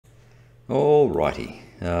Alrighty,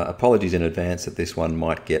 apologies in advance that this one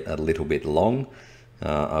might get a little bit long.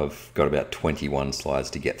 I've got about 21 slides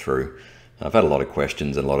to get through. I've had a lot of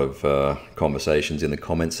questions and a lot of conversations in the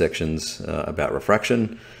comment sections about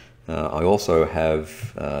refraction. I also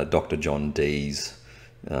have Dr. John Dee's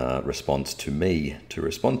response to me to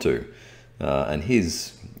respond to. And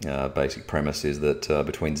his basic premise is that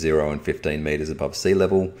between 0 and 15 meters above sea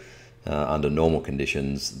level, under normal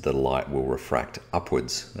conditions, the light will refract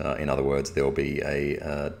upwards. In other words, there will be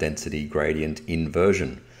a density gradient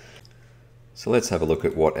inversion. So let's have a look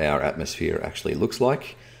at what our atmosphere actually looks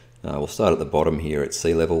like. We'll start at the bottom here at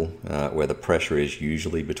sea level, where the pressure is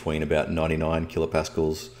usually between about 99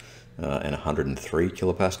 kilopascals and 103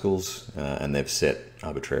 kilopascals, and they've set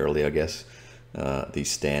arbitrarily, I guess, the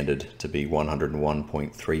standard to be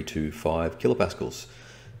 101.325 kilopascals.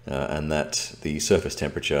 And that the surface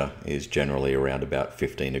temperature is generally around about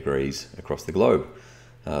 15 degrees across the globe.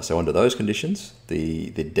 So under those conditions, the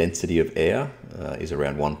density of air is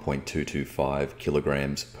around 1.225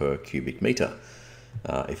 kilograms per cubic meter.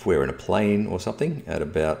 If we're in a plane or something at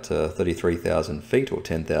about 33,000 feet or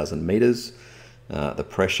 10,000 meters, the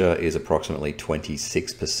pressure is approximately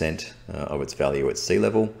 26% of its value at sea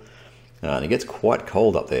level. And it gets quite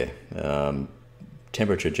cold up there.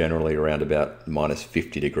 Temperature generally around about minus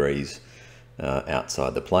 50 degrees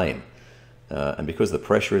outside the plane. And because the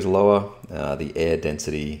pressure is lower, the air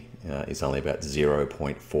density is only about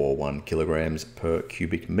 0.41 kilograms per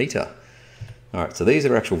cubic meter. All right, so these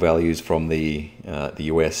are actual values from the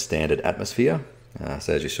US standard atmosphere.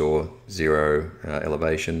 So as you saw, 0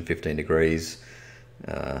 elevation, 15 degrees,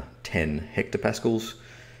 10 hectopascals,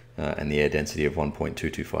 and the air density of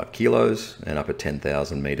 1.225 kilos, and up at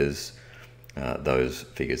 10,000 meters, those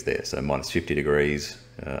figures there. So minus 50 degrees,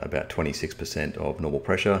 about 26% of normal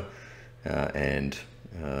pressure, and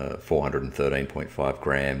 413.5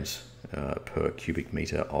 grams per cubic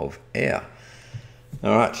meter of air.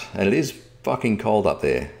 All right, and it is fucking cold up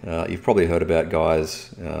there. You've probably heard about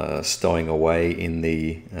guys stowing away in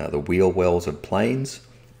the wheel wells of planes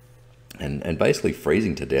and basically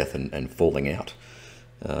freezing to death and falling out.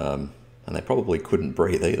 And they probably couldn't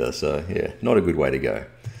breathe either, so yeah, not a good way to go.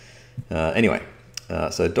 Anyway,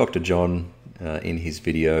 so Dr. John in his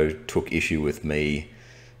video took issue with me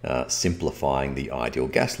simplifying the ideal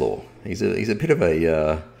gas law. He's a bit of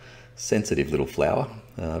a sensitive little flower,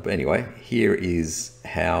 but anyway, here is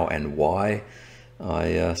how and why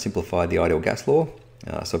I simplified the ideal gas law.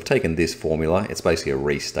 So I've taken this formula. It's basically a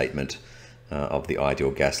restatement of the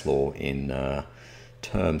ideal gas law in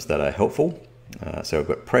terms that are helpful. So I've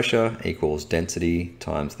got pressure equals density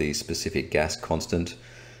times the specific gas constant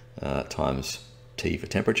times T for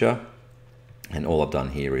temperature. And all I've done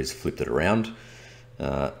here is flipped it around.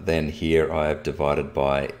 Then here I've divided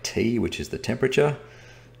by T, which is the temperature.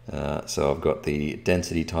 So I've got the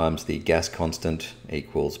density times the gas constant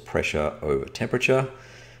equals pressure over temperature.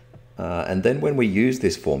 And then when we use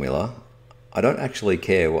this formula, I don't actually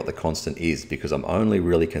care what the constant is because I'm only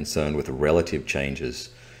really concerned with relative changes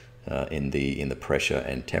in the pressure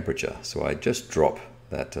and temperature. So I just drop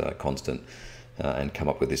that constant and come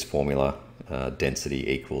up with this formula,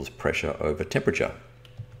 density equals pressure over temperature.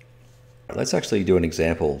 Let's actually do an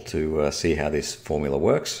example to see how this formula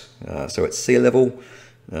works. So at sea level,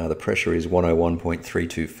 the pressure is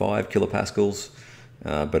 101.325 kilopascals,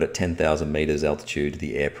 but at 10,000 meters altitude,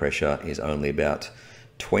 the air pressure is only about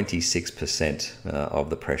 26% of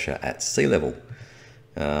the pressure at sea level.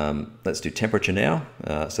 Let's do temperature now.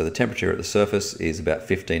 So the temperature at the surface is about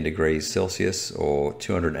 15 degrees Celsius or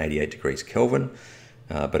 288 degrees Kelvin,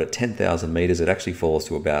 but at 10,000 meters, it actually falls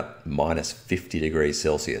to about minus 50 degrees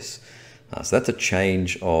Celsius. So that's a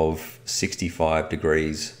change of 65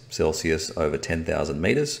 degrees Celsius over 10,000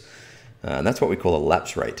 meters. And that's what we call a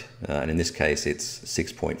lapse rate. And in this case, it's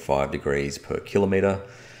 6.5 degrees per kilometer,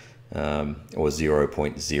 or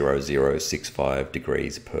 0.0065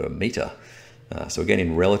 degrees per meter. So again,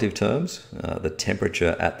 in relative terms, the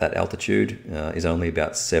temperature at that altitude is only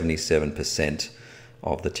about 77%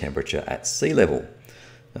 of the temperature at sea level.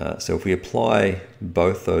 So if we apply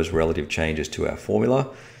both those relative changes to our formula,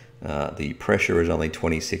 the pressure is only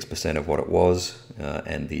 26% of what it was,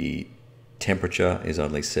 and the temperature is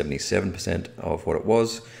only 77% of what it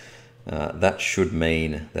was. That should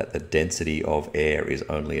mean that the density of air is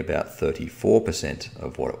only about 34%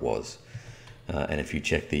 of what it was. And if you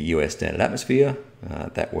check the US standard atmosphere,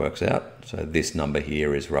 that works out. So this number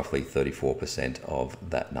here is roughly 34% of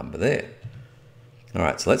that number there. All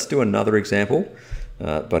right, so let's do another example.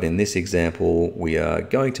 But in this example, we are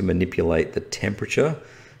going to manipulate the temperature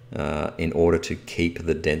in order to keep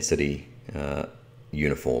the density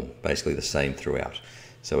uniform, basically the same throughout.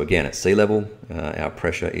 So again, at sea level, our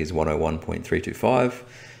pressure is 101.325,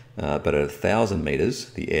 but at 1,000 meters,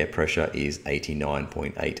 the air pressure is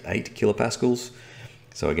 89.88 kilopascals.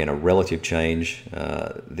 So again, a relative change,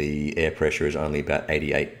 the air pressure is only about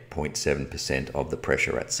 88.7% of the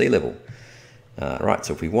pressure at sea level. Right,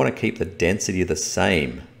 so if we want to keep the density the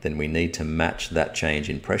same, then we need to match that change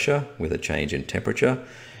in pressure with a change in temperature.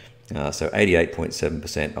 So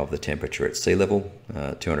 88.7% of the temperature at sea level,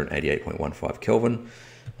 288.15 Kelvin,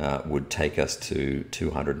 would take us to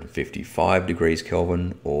 255 degrees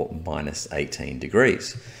Kelvin or minus 18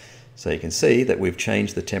 degrees. So you can see that we've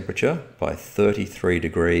changed the temperature by 33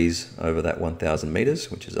 degrees over that 1,000 meters,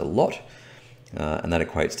 which is a lot. And that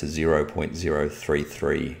equates to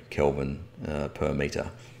 0.033 Kelvin per meter.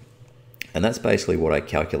 And that's basically what I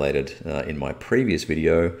calculated in my previous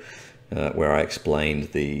video, where I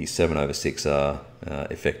explained the 7/6R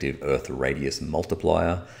effective Earth radius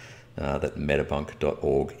multiplier that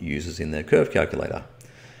metabunk.org uses in their curve calculator.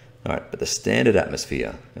 All right, but the standard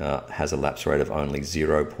atmosphere has a lapse rate of only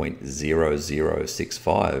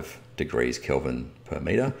 0.0065 degrees Kelvin per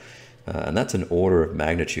meter, and that's an order of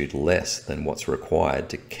magnitude less than what's required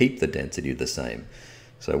to keep the density the same.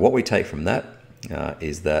 So what we take from that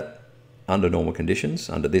is that under normal conditions,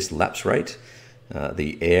 under this lapse rate,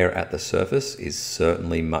 the air at the surface is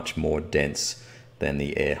certainly much more dense than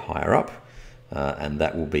the air higher up, and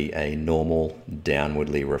that will be a normal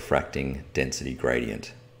downwardly refracting density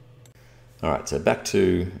gradient. All right, so back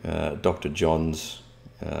to Dr. John's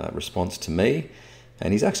response to me,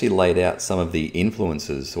 and he's actually laid out some of the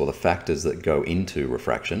influences or the factors that go into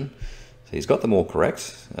refraction. So he's got them all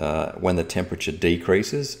correct. When the temperature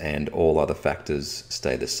decreases and all other factors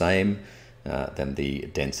stay the same, then the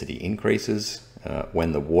density increases.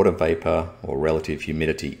 When the water vapor or relative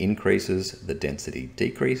humidity increases, the density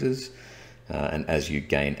decreases. And as you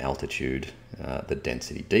gain altitude, the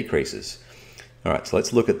density decreases. All right, so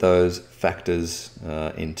let's look at those factors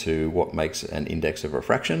into what makes an index of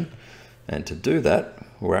refraction. And to do that,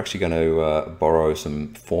 we're actually going to borrow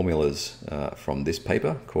some formulas from this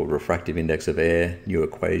paper called Refractive Index of Air, New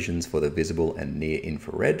Equations for the Visible and Near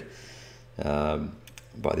Infrared,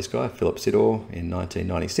 by this guy, Philip Sidor, in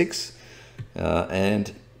 1996.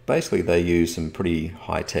 And basically they use some pretty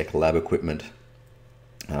high-tech lab equipment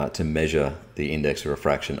to measure the index of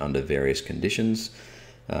refraction under various conditions.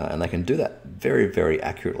 And they can do that very, very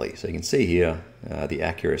accurately. So you can see here, the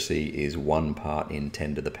accuracy is 1 part in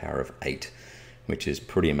 10 to the power of 8, which is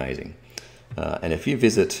pretty amazing. And if you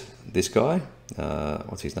visit this guy,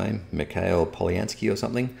 what's his name? Mikhail Polyansky or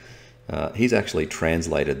something, he's actually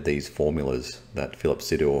translated these formulas that Philip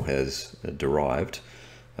Sidor has derived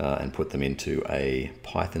and put them into a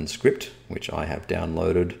Python script, which I have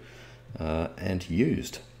downloaded and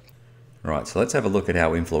used. Right, so let's have a look at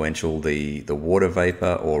how influential the water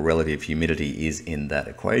vapor or relative humidity is in that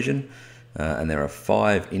equation. And there are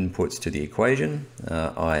 5 inputs to the equation.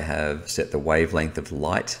 I have set the wavelength of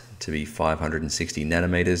light to be 560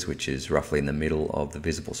 nanometers, which is roughly in the middle of the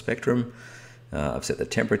visible spectrum. I've set the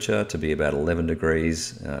temperature to be about 11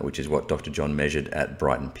 degrees, which is what Dr. John measured at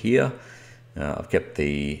Brighton Pier. I've kept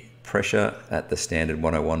the pressure at the standard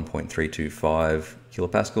 101.325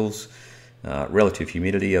 kilopascals. Relative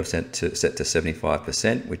humidity I've set to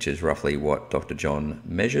 75%, which is roughly what Dr. John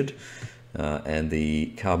measured. And the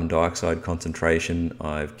carbon dioxide concentration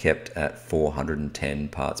I've kept at 410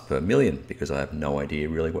 parts per million because I have no idea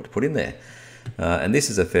really what to put in there. And this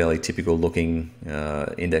is a fairly typical looking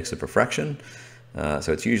index of refraction.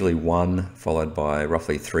 So it's usually 1 followed by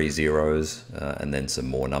roughly 3 zeros and then some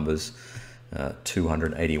more numbers.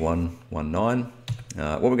 281.19.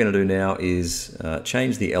 What we're going to do now is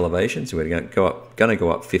change the elevation. So we're going to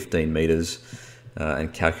go up 15 meters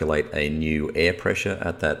and calculate a new air pressure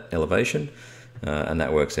at that elevation. And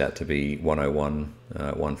that works out to be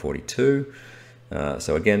 101.142.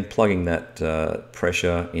 So again, plugging that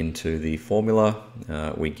pressure into the formula,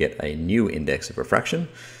 we get a new index of refraction.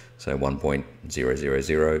 So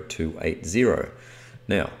 1.000280.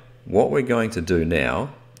 Now, what we're going to do now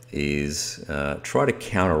is try to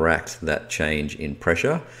counteract that change in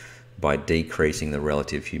pressure by decreasing the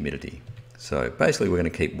relative humidity. So basically we're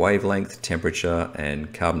going to keep wavelength, temperature,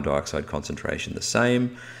 and carbon dioxide concentration the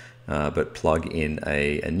same, but plug in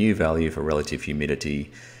a new value for relative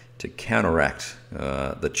humidity to counteract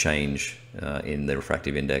the change in the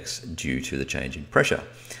refractive index due to the change in pressure.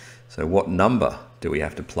 So what number do we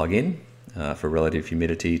have to plug in for relative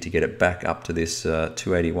humidity to get it back up to this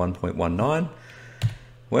 281.19?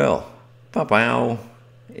 Well,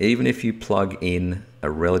 even if you plug in a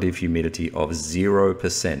relative humidity of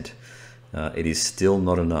 0%, it is still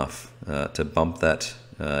not enough to bump that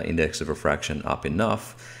index of refraction up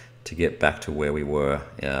enough to get back to where we were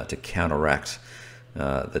to counteract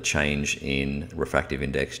the change in refractive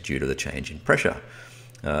index due to the change in pressure.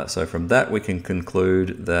 So from that we can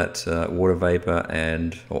conclude that water vapor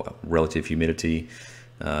or relative humidity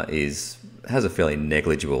has a fairly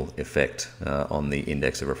negligible effect on the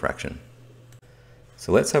index of refraction.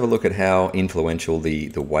 So let's have a look at how influential the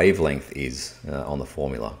wavelength is on the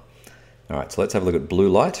formula. All right, so let's have a look at blue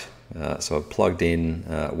light. So I've plugged in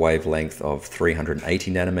wavelength of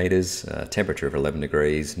 380 nanometers, temperature of 11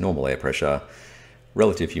 degrees, normal air pressure,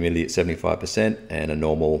 relative humidity at 75%, and a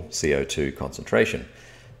normal CO2 concentration.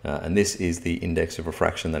 And this is the index of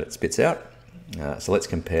refraction that it spits out. So let's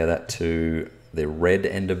compare that to the red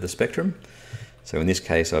end of the spectrum. So in this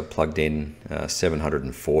case, I've plugged in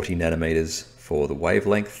 740 nanometers for the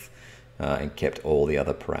wavelength and kept all the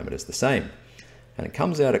other parameters the same. And it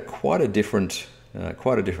comes out at quite a different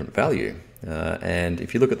value. And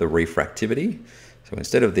if you look at the refractivity, so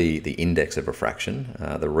instead of the index of refraction,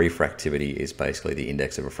 the refractivity is basically the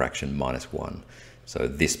index of refraction minus 1. So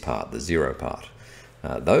this part, the 0 part.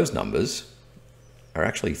 Those numbers are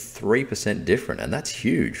actually 3% different, and that's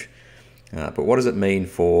huge. But what does it mean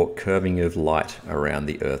for curving of light around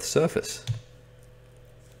the Earth's surface?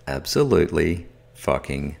 Absolutely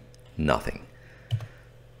fucking nothing.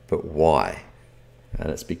 But why? And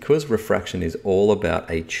it's because refraction is all about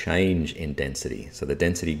a change in density. So the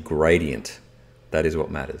density gradient, that is what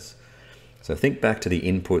matters. So think back to the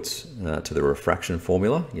inputs to the refraction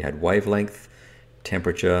formula. You had wavelength,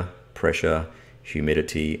 temperature, pressure,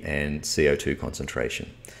 humidity, and CO2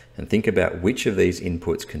 concentration. And think about which of these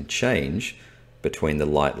inputs can change between the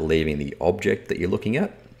light leaving the object that you're looking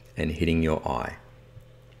at and hitting your eye.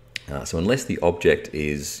 So unless the object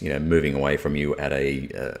is moving away from you at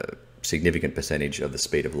a significant percentage of the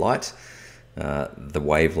speed of light, the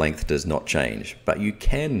wavelength does not change. But you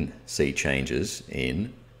can see changes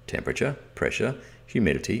in temperature, pressure,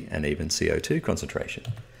 humidity, and even CO2 concentration.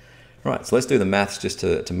 Right, so let's do the maths just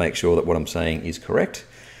to make sure that what I'm saying is correct.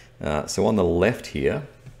 So on the left here,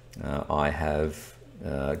 I have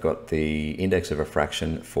got the index of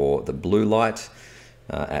refraction for the blue light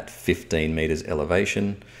at 15 meters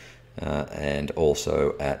elevation and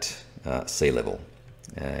also at sea level.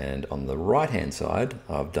 And on the right hand side,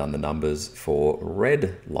 I've done the numbers for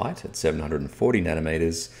red light at 740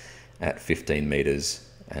 nanometers at 15 meters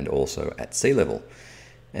and also at sea level.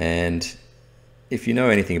 And if you know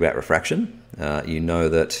anything about refraction, you know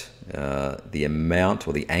that the amount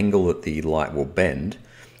or the angle that the light will bend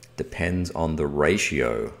depends on the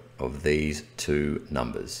ratio of these two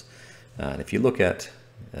numbers. And if you look at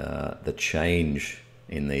the change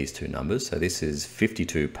in these two numbers, so this is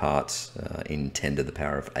 52 parts in 10 to the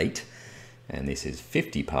power of 8, and this is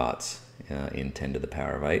 50 parts in 10 to the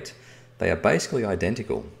power of 8, they are basically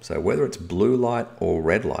identical. So whether it's blue light or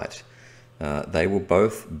red light, they will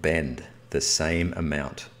both bend the same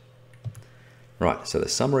amount. Right, so the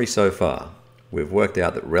summary so far, we've worked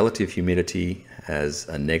out that relative humidity has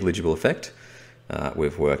a negligible effect.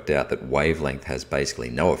 We've worked out that wavelength has basically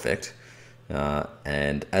no effect.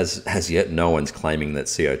 And as yet, no one's claiming that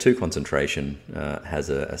CO2 concentration has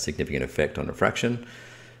a significant effect on refraction.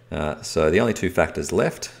 So the only two factors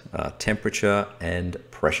left are temperature and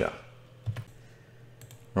pressure.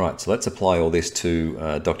 Right, so let's apply all this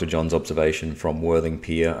to Dr. John's observation from Worthing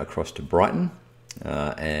Pier across to Brighton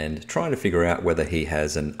and trying to figure out whether he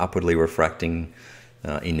has an upwardly refracting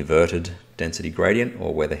inverted density gradient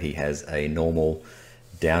or whether he has a normal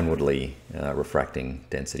downwardly refracting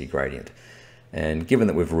density gradient. And given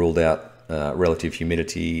that we've ruled out relative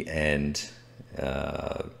humidity and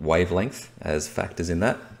wavelength as factors in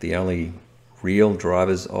that, the only real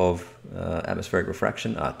drivers of atmospheric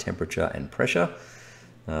refraction are temperature and pressure.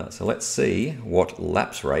 So let's see what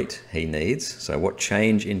lapse rate he needs, so what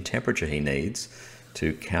change in temperature he needs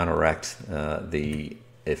to counteract the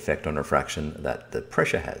effect on refraction that the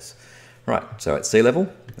pressure has. Right, so at sea level,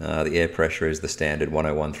 the air pressure is the standard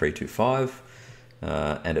 101,325.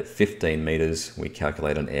 And at 15 meters, we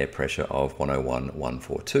calculate an air pressure of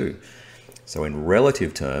 101,142. So in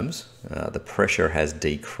relative terms, the pressure has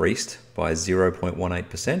decreased by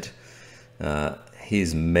 0.18%.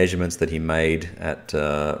 His measurements that he made at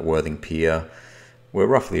Worthing Pier were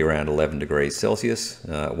roughly around 11 degrees Celsius,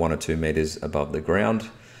 1 or 2 meters above the ground.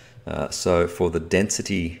 So for the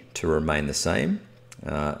density to remain the same,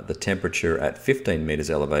 the temperature at 15 meters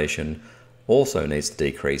elevation also needs to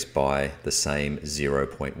decrease by the same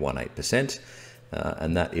 0.18%,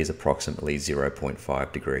 and that is approximately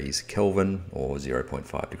 0.5 degrees Kelvin or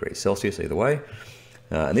 0.5 degrees Celsius, either way.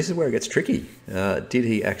 And this is where it gets tricky. Did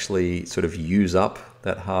he actually sort of use up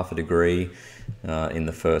that half a degree in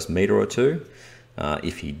the first meter or two.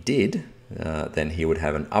 If he did, then he would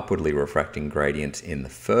have an upwardly refracting gradient in the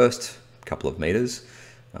first couple of meters,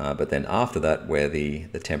 but then after that, where the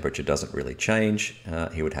temperature doesn't really change,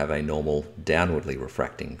 he would have a normal downwardly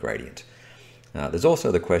refracting gradient. There's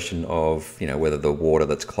also the question of, whether the water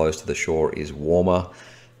that's close to the shore is warmer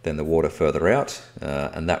than the water further out,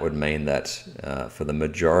 and that would mean that for the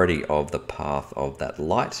majority of the path of that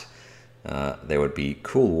light, there would be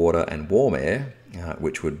cool water and warm air,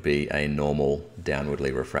 which would be a normal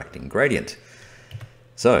downwardly refracting gradient.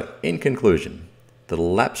 So, in conclusion, the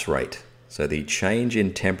lapse rate, so the change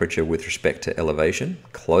in temperature with respect to elevation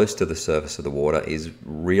close to the surface of the water, is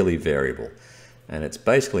really variable, and it's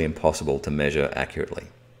basically impossible to measure accurately.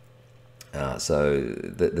 So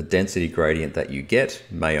the density gradient that you get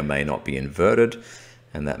may or may not be inverted,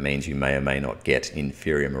 and that means you may or may not get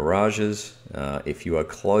inferior mirages. If you are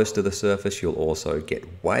close to the surface, you'll also get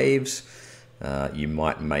waves. You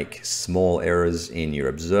might make small errors in your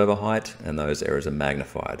observer height, and those errors are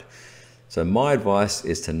magnified. So my advice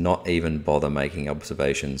is to not even bother making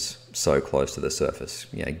observations so close to the surface.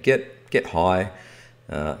 Get high,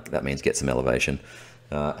 that means get some elevation,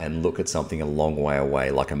 and look at something a long way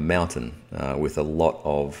away, like a mountain with a lot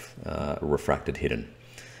of refracted hidden.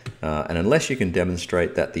 And unless you can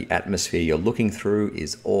demonstrate that the atmosphere you're looking through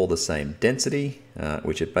is all the same density,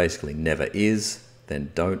 which it basically never is,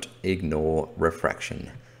 then don't ignore refraction.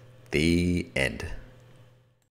 The end.